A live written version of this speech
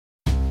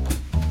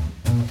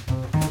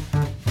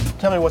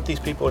Tell me what these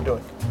people are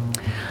doing.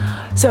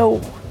 So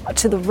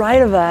to the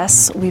right of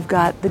us, we've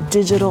got the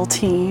digital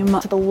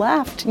team. To the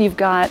left, you've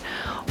got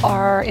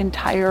our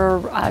entire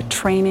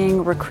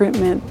training,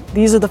 recruitment.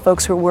 These are the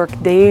folks who work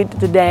day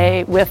to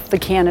day with the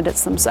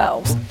candidates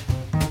themselves.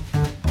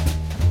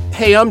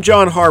 Hey, I'm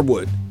John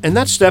Harwood, and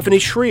that's Stephanie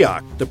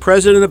Schriock, the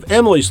president of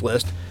Emily's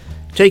List,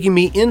 taking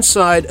me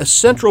inside a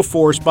central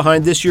force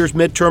behind this year's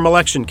midterm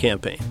election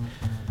campaign.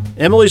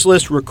 Emily's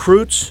List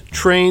recruits,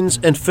 trains,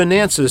 and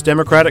finances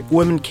Democratic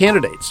women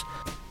candidates.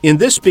 In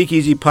this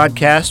Speakeasy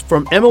podcast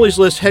from Emily's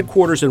List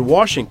headquarters in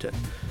Washington,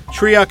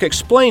 Schriock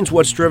explains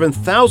what's driven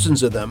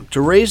thousands of them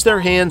to raise their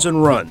hands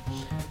and run,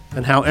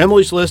 and how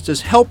Emily's List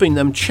is helping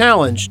them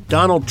challenge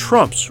Donald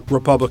Trump's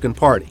Republican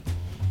Party.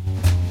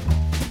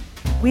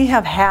 We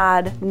have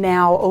had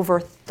now over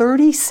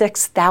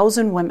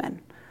 36,000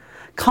 women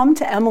come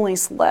to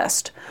Emily's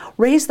List,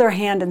 raise their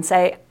hand and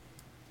say,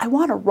 I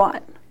want to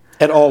run.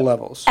 At all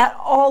levels. At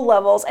all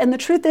levels. And the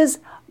truth is,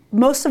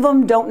 most of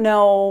them don't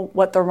know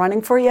what they're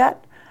running for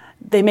yet.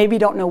 They maybe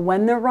don't know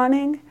when they're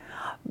running,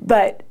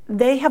 but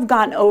they have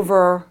gotten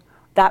over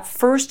that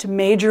first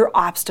major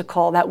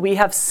obstacle that we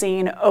have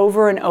seen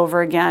over and over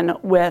again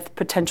with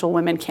potential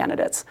women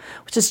candidates,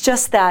 which is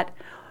just that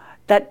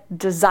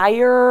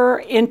desire,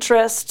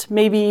 interest,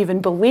 maybe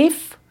even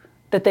belief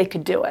that they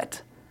could do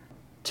it.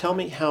 Tell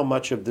me how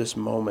much of this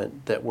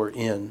moment that we're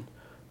in,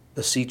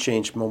 the sea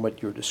change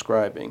moment you're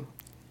describing,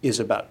 is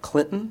about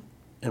Clinton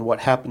and what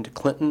happened to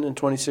Clinton in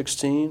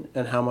 2016,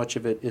 and how much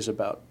of it is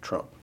about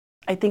Trump?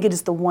 I think it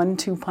is the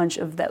 1-2 punch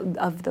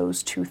of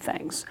those two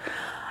things.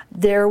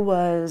 There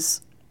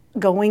was,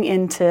 going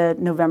into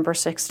November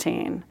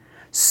 16,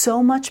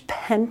 so much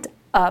pent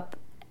up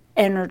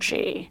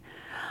energy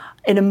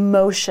and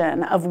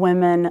emotion of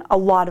women, a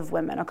lot of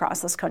women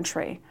across this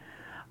country,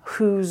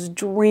 whose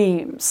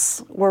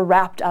dreams were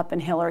wrapped up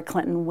in Hillary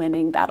Clinton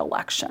winning that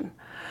election.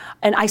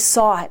 And I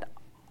saw it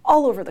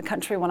all over the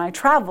country when I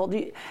traveled.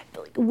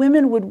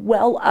 Women would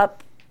well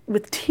up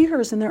with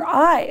tears in their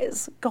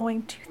eyes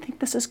going, do you think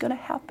this is going to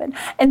happen?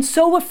 And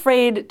so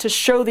afraid to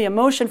show the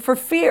emotion for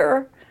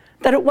fear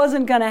that it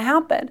wasn't going to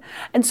happen.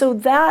 And so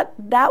that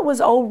was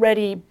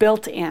already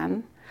built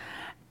in,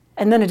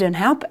 and then it didn't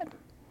happen.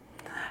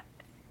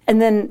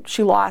 And then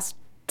she lost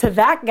to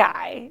that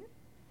guy,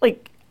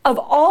 like, of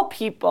all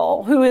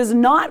people, who is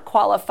not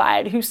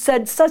qualified, who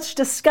said such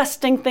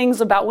disgusting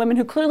things about women,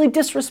 who clearly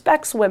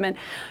disrespects women,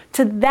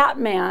 to that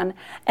man.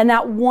 And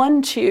that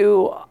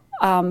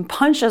 1-2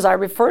 punch, as I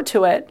refer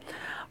to it,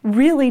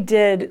 really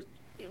did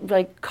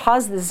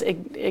cause this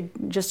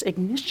just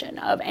ignition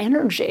of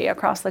energy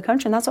across the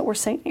country. And that's what we're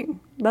seeing.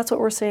 That's what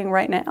we're seeing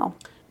right now.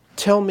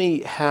 Tell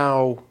me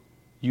how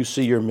you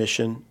see your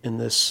mission in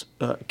this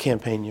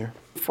campaign year.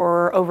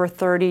 For over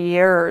 30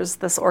 years,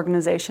 this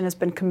organization has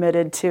been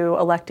committed to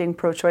electing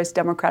pro-choice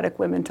Democratic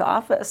women to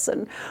office.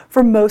 And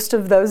for most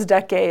of those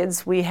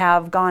decades, we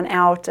have gone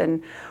out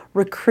and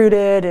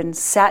recruited and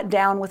sat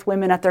down with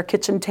women at their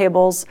kitchen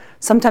tables,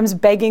 sometimes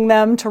begging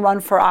them to run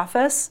for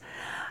office.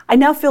 I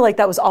now feel like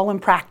that was all in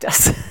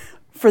practice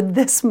for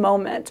this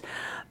moment,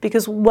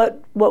 because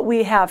what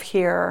we have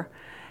here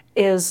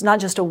is not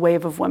just a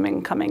wave of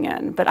women coming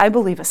in, but I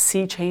believe a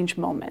sea change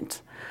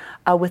moment.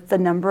 With the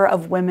number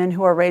of women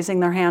who are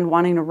raising their hand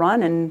wanting to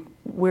run, and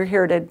we're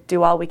here to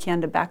do all we can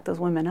to back those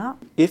women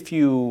up. If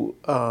you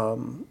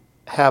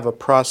have a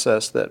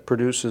process that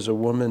produces a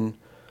woman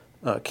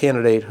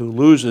candidate who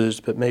loses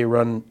but may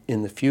run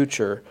in the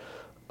future,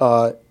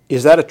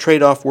 is that a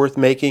trade-off worth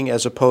making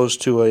as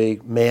opposed to a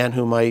man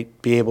who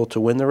might be able to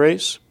win the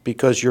race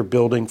because you're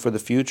building for the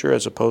future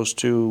as opposed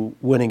to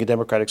winning a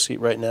Democratic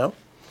seat right now?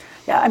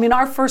 Yeah, I mean,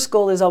 our first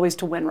goal is always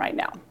to win right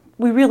now.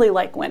 We really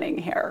like winning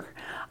here.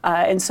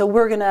 And so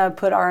we're going to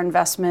put our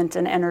investment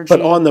and energy.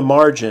 But on the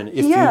margin,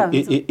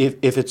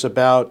 if it's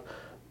about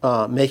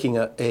making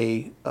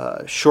a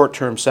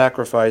short-term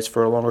sacrifice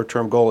for a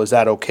longer-term goal, is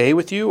that okay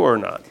with you or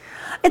not?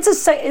 It's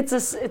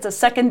a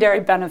secondary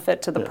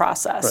benefit to the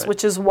process, right.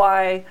 Which is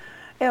why,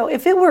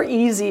 if it were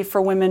easy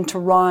for women to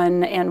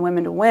run and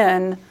women to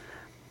win,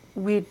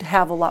 we'd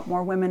have a lot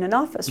more women in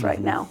office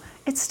right now.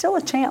 It's still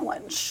a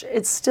challenge.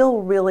 It's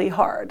still really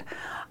hard.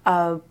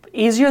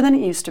 Easier than it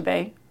used to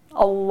be.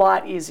 A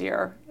lot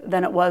easier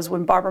than it was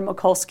when Barbara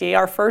Mikulski,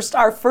 our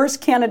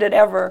first candidate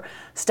ever,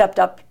 stepped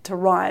up to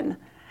run.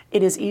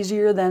 It is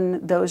easier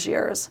than those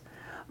years.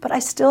 But I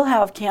still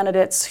have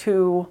candidates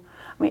who,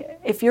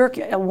 if you're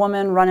a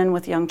woman running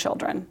with young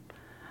children,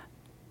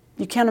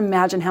 you can't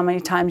imagine how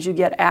many times you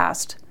get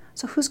asked,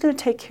 so who's going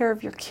to take care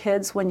of your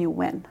kids when you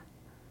win?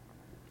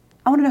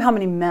 I want to know how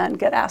many men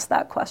get asked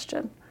that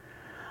question.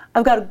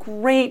 I've got a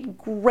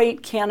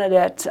great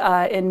candidate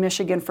in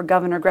Michigan for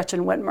governor,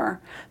 Gretchen Whitmer,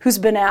 who's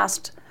been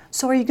asked,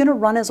 so are you going to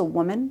run as a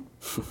woman?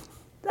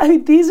 I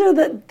mean, these are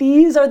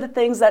the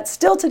things that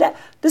still today,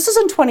 this is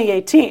in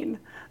 2018.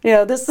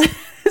 This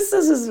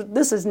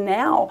is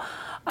now.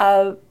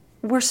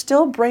 We're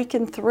still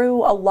breaking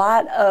through a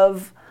lot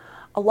of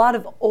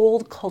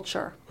old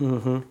culture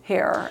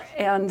here,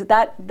 and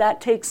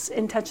that takes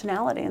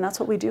intentionality, and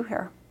that's what we do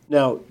here.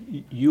 Now,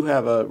 you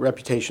have a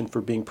reputation for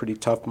being pretty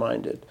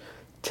tough-minded.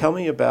 Tell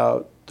me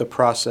about the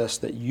process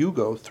that you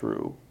go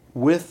through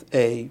with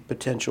a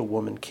potential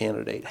woman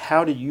candidate.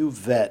 How do you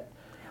vet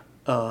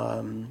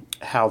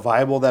how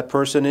viable that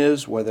person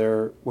is,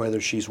 whether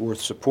she's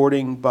worth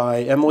supporting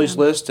by Emily's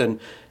list,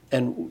 and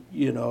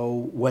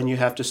when you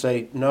have to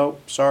say, no,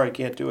 sorry,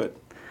 can't do it?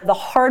 The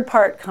hard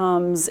part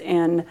comes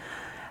in,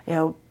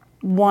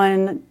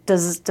 one,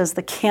 does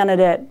the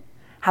candidate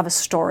have a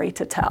story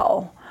to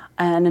tell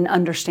and an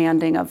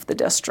understanding of the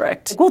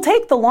district? We'll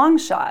take the long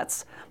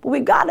shots, but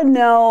we've got to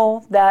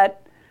know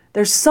that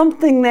there's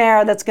something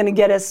there that's going to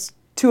get us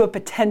to a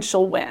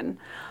potential win.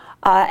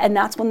 And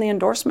that's when the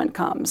endorsement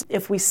comes.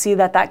 If we see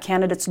that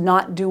candidate's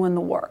not doing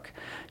the work,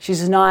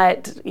 she's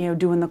not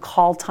doing the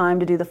call time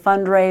to do the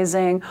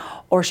fundraising,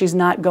 or she's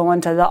not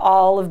going to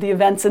all of the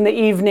events in the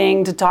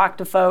evening to talk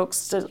to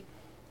folks,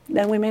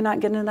 then we may not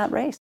get into that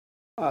race.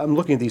 I'm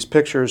looking at these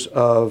pictures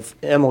of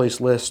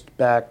Emily's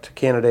list-backed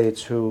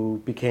candidates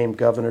who became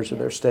governors of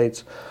their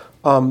states.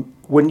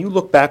 When you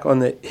look back on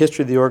the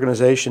history of the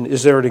organization,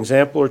 is there an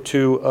example or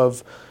two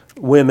of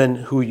women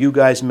who you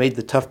guys made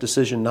the tough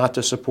decision not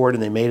to support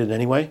and they made it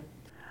anyway?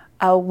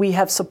 We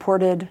have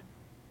supported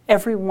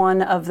every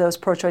one of those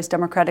pro-choice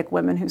Democratic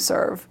women who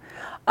serve,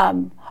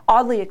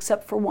 oddly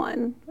except for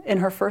one in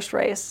her first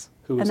race.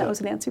 Who was that? That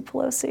was Nancy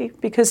Pelosi,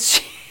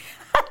 because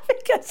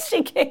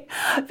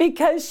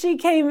she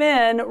came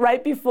in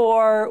right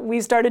before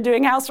we started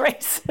doing House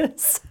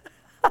races.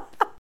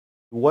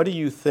 What do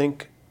you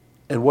think,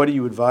 and what do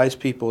you advise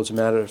people as a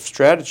matter of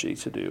strategy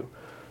to do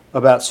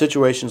about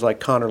situations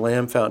like Connor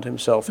Lamb found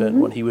himself in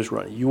when he was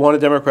running? You want a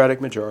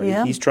Democratic majority.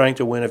 Yeah. He's trying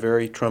to win a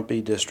very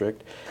Trumpy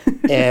district.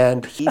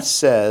 And he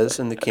says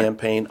in the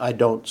campaign, I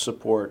don't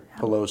support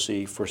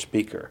Pelosi for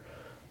Speaker.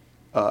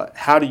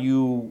 How do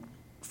you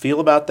feel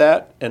about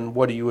that? And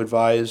what do you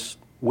advise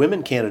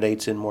women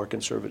candidates in more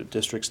conservative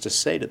districts to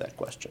say to that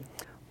question?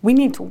 We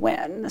need to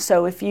win.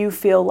 So if you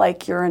feel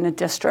like you're in a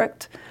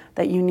district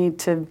that you need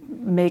to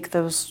make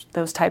those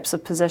types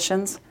of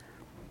positions,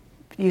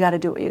 you got to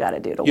do what you got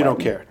to do to win. You don't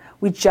care.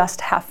 We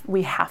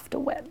have to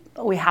win.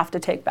 We have to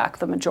take back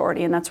the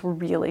majority, and that's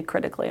really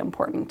critically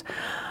important.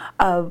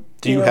 Do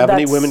you have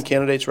any women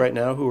candidates right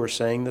now who are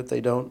saying that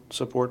they don't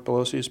support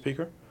Pelosi as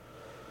Speaker?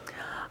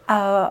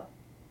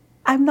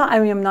 I'm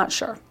not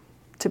sure,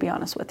 to be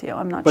honest with you.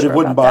 I'm not but sure. But it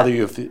wouldn't about bother that.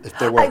 you if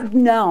there were?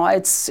 No,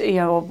 it's,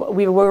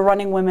 we're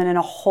running women in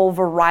a whole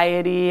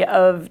variety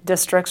of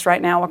districts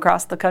right now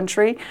across the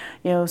country.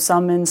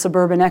 Some in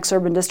suburban,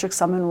 exurban districts,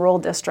 some in rural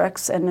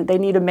districts, and they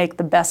need to make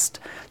the best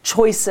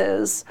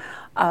choices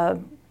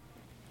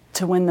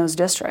to win those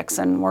districts,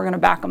 and we're going to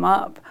back them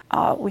up.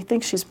 We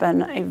think she's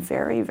been a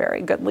very,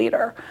 very good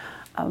leader.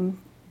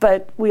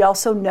 But we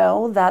also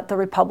know that the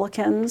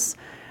Republicans,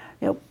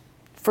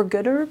 for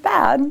good or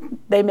bad,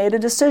 they made a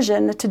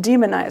decision to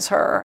demonize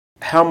her.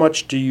 How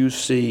much do you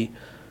see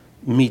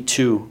Me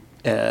Too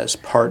as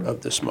part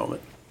of this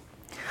moment?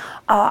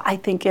 I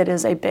think it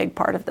is a big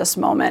part of this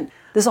moment.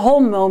 This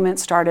whole moment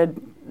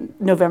started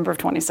November of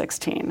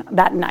 2016,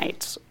 that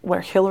night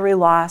where Hillary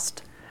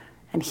lost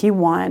and he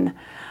won.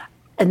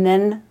 And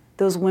then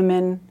those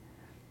women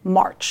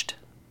marched.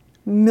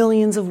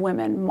 Millions of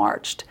women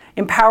marched.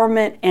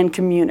 Empowerment and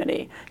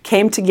community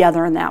came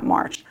together in that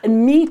march.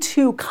 And Me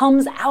Too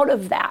comes out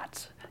of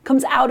that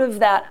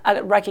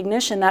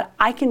recognition that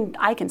I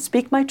can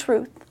speak my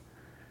truth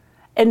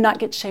and not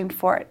get shamed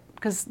for it,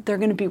 because they're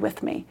going to be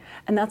with me.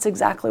 And that's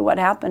exactly what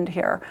happened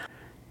here.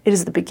 It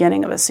is the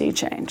beginning of a sea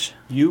change.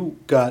 You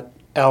got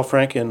Al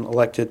Franken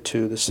elected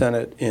to the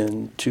Senate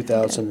in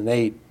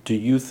 2008. Do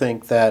you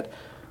think that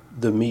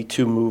the Me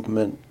Too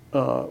movement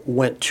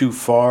went too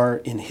far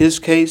in his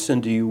case,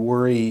 and do you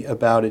worry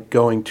about it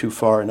going too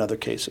far in other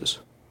cases?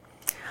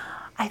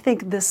 I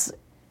think this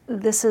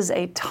is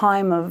a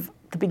time of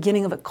the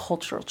beginning of a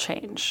cultural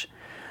change.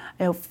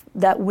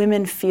 That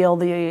women feel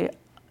that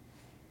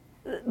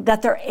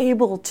they're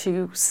able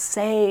to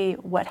say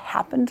what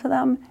happened to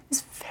them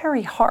is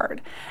very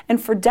hard. And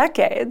for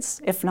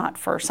decades, if not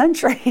for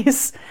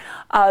centuries,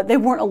 they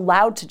weren't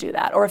allowed to do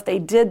that. Or if they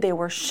did, they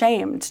were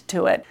shamed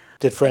to it.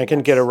 Did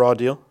Franken get a raw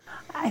deal?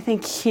 I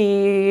think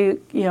he,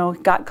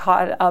 got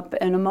caught up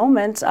in a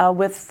moment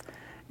with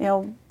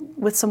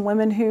some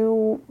women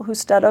who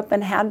stood up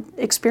and had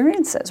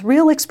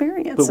real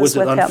experiences. But was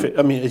it unfair? Him.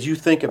 I mean, as you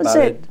think about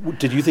it,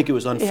 did you think it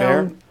was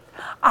unfair?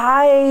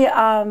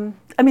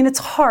 I mean, it's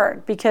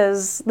hard,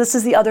 because this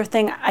is the other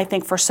thing I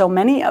think for so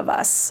many of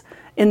us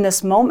in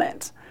this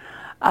moment.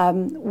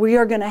 We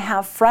are going to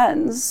have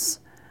friends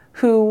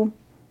who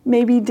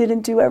maybe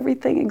didn't do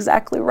everything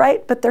exactly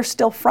right, but they're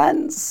still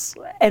friends,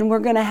 and we're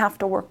going to have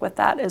to work with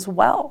that as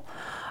well.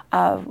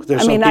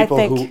 There's some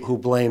people who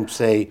blame,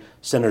 say,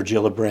 Senator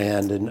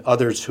Gillibrand and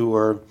others who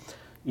are,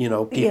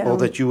 people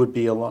that you would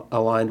be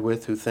aligned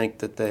with, who think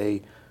that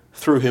they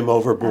threw him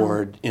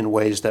overboard in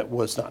ways that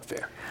was not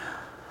fair.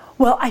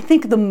 Well, I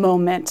think the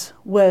moment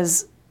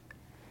was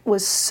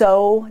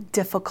so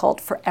difficult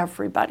for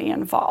everybody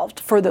involved,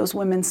 for those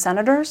women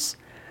senators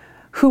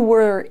who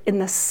were in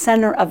the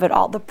center of it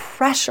all, the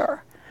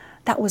pressure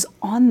that was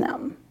on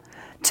them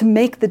to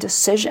make the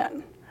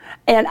decision.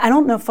 And I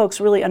don't know if folks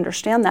really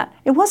understand that.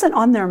 It wasn't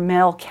on their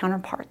male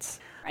counterparts.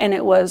 And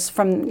it was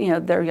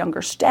from their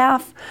younger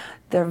staff,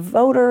 their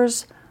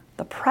voters,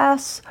 the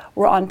press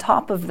were on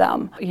top of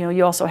them.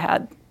 You also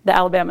had the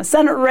Alabama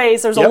Senate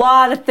race. There's a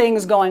lot of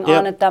things going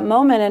on at that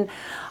moment.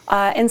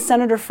 And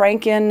Senator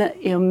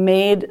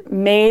Franken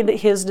made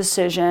his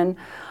decision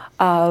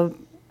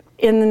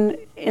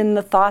in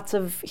the thoughts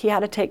of he had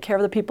to take care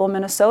of the people of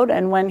Minnesota.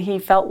 And when he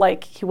felt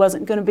like he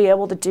wasn't going to be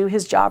able to do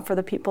his job for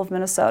the people of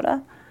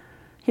Minnesota,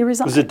 he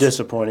resigned. Was it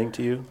disappointing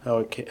to you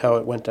how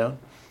it went down?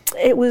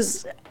 It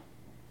was,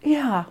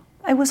 it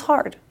was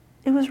hard.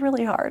 It was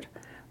really hard.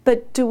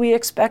 But do we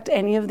expect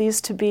any of these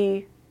to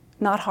be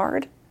not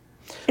hard?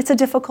 It's a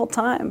difficult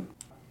time.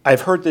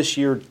 I've heard this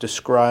year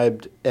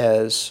described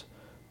as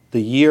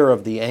the year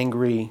of the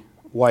angry,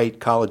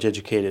 white,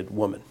 college-educated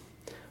woman.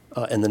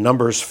 And the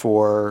numbers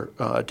for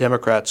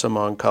Democrats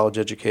among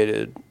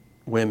college-educated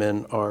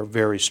women are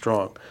very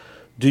strong.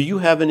 Do you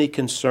have any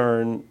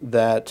concern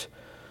that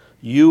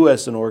you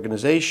as an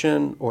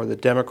organization or the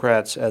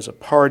Democrats as a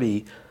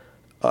party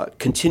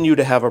continue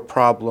to have a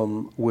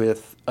problem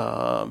with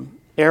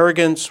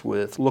arrogance,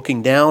 with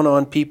looking down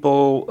on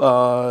people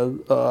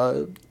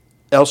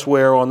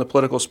elsewhere on the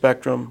political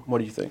spectrum? What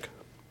do you think?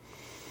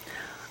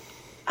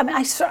 I mean,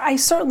 I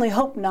certainly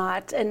hope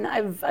not, and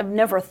I've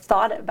never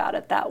thought about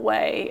it that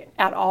way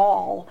at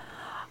all.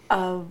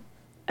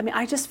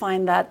 I just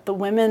find that the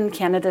women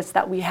candidates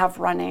that we have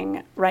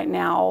running right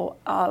now,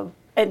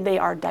 and they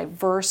are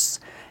diverse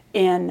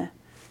in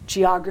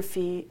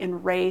geography,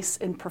 in race,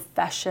 in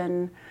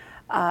profession,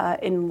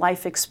 in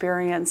life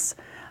experience,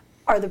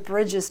 are the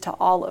bridges to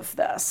all of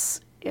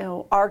this.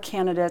 Our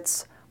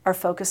candidates are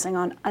focusing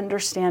on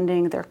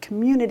understanding their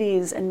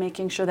communities and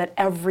making sure that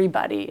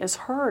everybody is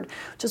heard,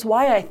 which is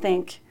why I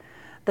think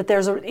that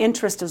there's an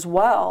interest as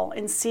well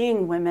in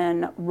seeing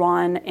women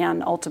run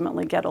and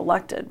ultimately get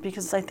elected,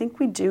 because I think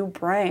we do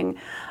bring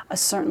a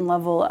certain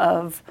level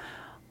of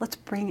let's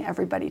bring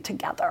everybody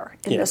together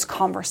in this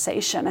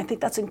conversation. I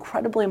think that's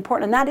incredibly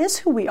important, and that is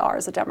who we are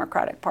as a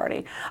Democratic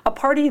Party. A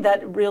party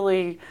that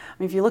really,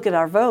 if you look at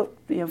our vote,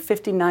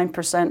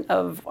 59%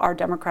 of our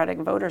Democratic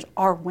voters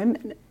are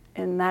women.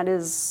 And that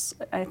is,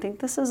 I think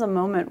this is a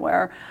moment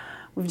where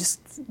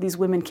these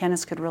women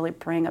candidates could really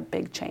bring a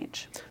big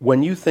change.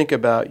 When you think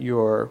about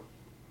your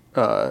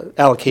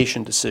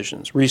allocation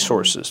decisions,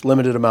 resources,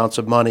 limited amounts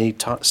of money,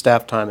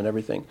 staff time and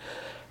everything,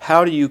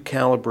 how do you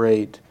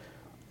calibrate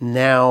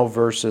now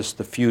versus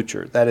the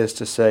future? That is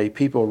to say,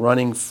 people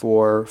running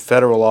for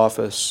federal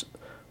office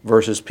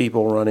versus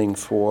people running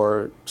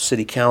for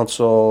city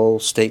council,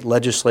 state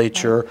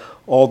legislature,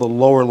 all the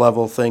lower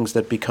level things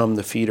that become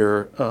the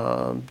feeder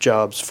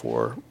jobs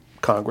for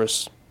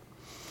Congress.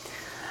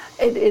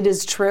 It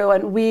is true,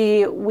 and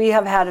we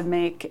have had to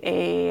make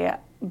a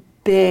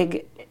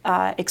big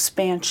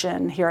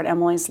expansion here at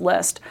Emily's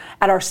List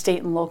at our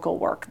state and local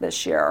work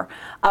this year,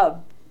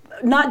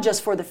 not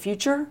just for the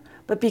future,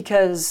 but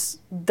because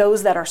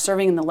those that are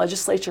serving in the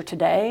legislature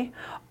today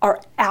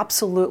are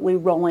absolutely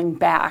rolling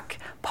back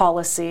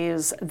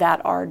policies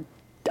that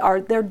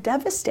they're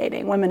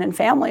devastating women and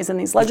families in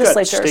these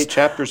legislatures. We've got state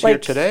chapters here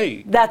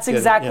today. That's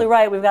exactly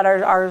right. We've got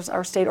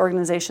our state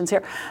organizations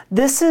here.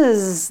 This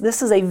is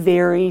a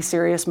very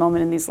serious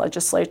moment in these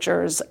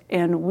legislatures,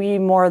 and we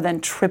more than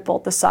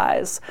tripled the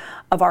size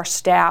of our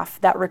staff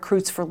that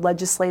recruits for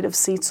legislative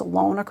seats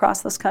alone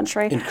across this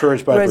country.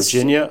 Encouraged by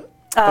Virginia.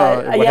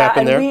 What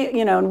happened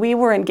there? We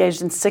were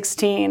engaged in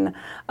 16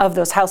 of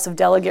those House of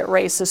Delegate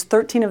races.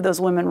 13 of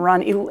those women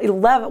run.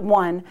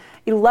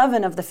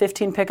 11 of the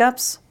 15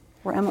 pickups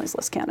were Emily's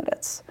List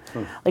candidates.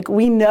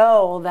 We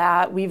know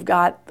that we've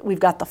got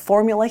the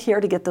formula here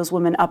to get those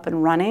women up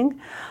and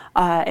running,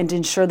 and to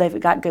ensure they've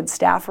got good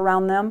staff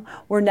around them.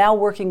 We're now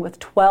working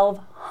with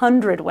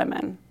 1,200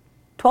 women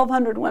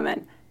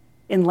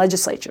in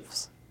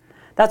legislatures.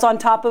 That's on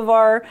top of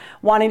our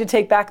wanting to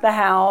take back the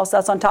House.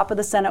 That's on top of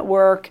the Senate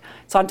work.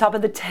 It's on top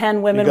of the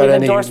 10 women we've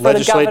endorsed for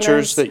the governors.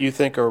 Legislatures that you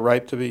think are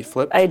ripe to be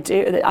flipped? I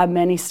do.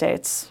 Many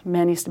states,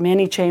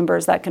 many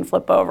chambers that can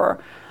flip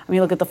over. I mean,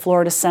 look at the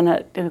Florida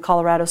Senate, the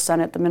Colorado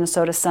Senate, the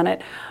Minnesota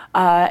Senate,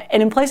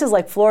 and in places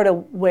like Florida,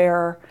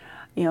 where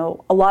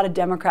a lot of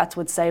Democrats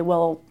would say,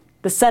 well,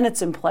 the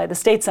Senate's in play, the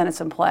state Senate's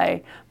in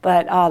play,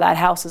 but that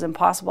House is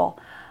impossible.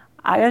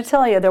 I got to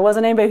tell you, there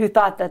wasn't anybody who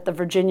thought that the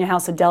Virginia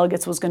House of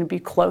Delegates was going to be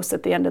close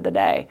at the end of the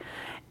day.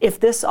 If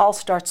this all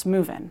starts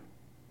moving,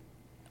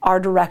 our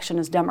direction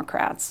as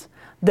Democrats,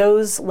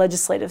 those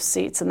legislative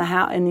seats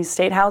in these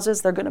state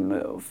houses, they're going to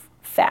move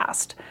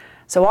fast.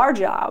 So our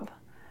job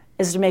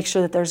is to make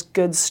sure that there's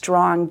good,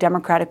 strong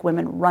Democratic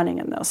women running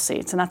in those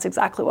seats, and that's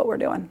exactly what we're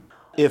doing.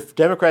 If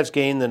Democrats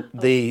gain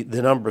the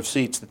number of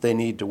seats that they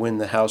need to win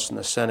the House and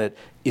the Senate,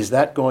 is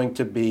that going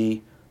to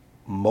be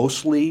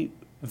mostly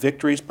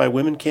victories by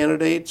women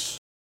candidates?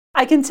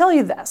 I can tell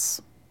you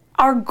this.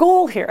 Our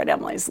goal here at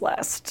Emily's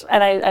List,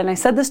 and I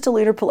said this to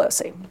Leader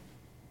Pelosi,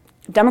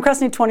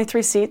 Democrats need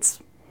 23 seats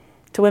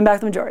to win back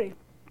the majority.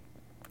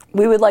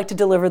 We would like to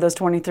deliver those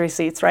 23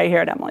 seats right here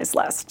at Emily's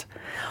List.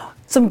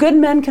 Some good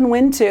men can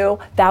win too.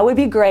 That would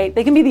be great.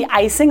 They can be the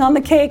icing on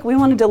the cake. We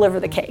want to deliver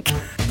the cake.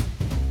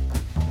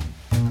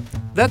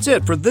 That's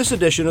it for this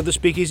edition of the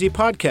Speakeasy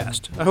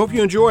Podcast. I hope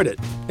you enjoyed it.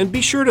 And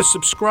be sure to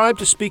subscribe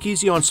to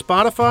Speakeasy on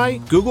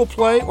Spotify, Google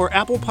Play, or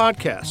Apple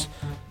Podcasts.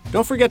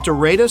 Don't forget to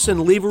rate us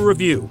and leave a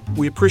review.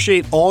 We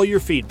appreciate all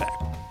your feedback.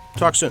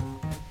 Talk soon.